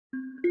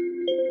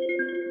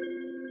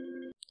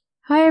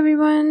Hi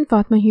everyone,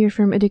 Fatma here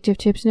from Addictive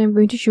Tips, and I'm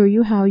going to show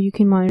you how you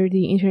can monitor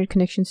the internet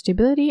connection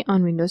stability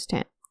on Windows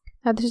 10.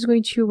 Now this is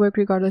going to work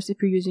regardless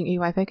if you're using a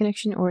Wi-Fi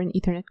connection or an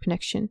Ethernet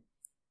connection.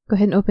 Go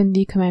ahead and open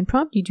the command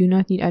prompt. You do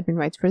not need admin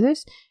rights for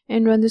this,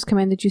 and run this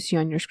command that you see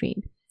on your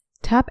screen.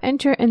 Tap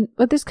enter, and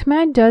what this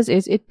command does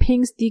is it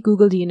pings the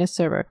Google DNS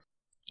server.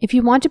 If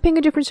you want to ping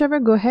a different server,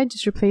 go ahead,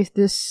 just replace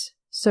this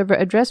server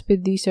address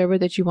with the server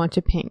that you want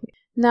to ping.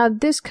 Now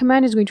this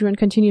command is going to run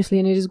continuously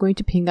and it is going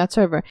to ping that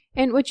server.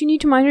 And what you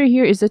need to monitor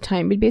here is the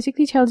time. It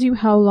basically tells you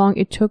how long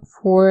it took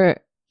for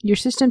your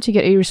system to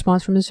get a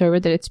response from the server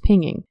that it's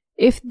pinging.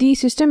 If the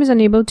system is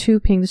unable to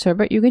ping the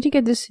server, you're going to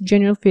get this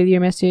general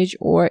failure message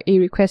or a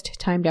request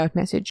timed out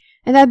message.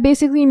 And that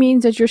basically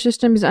means that your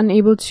system is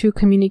unable to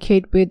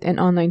communicate with an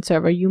online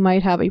server. You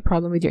might have a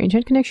problem with your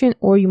internet connection,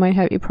 or you might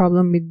have a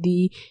problem with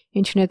the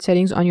internet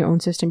settings on your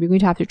own system. You're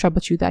going to have to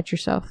troubleshoot that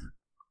yourself.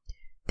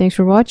 Thanks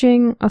for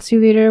watching. I'll see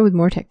you later with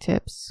more tech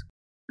tips.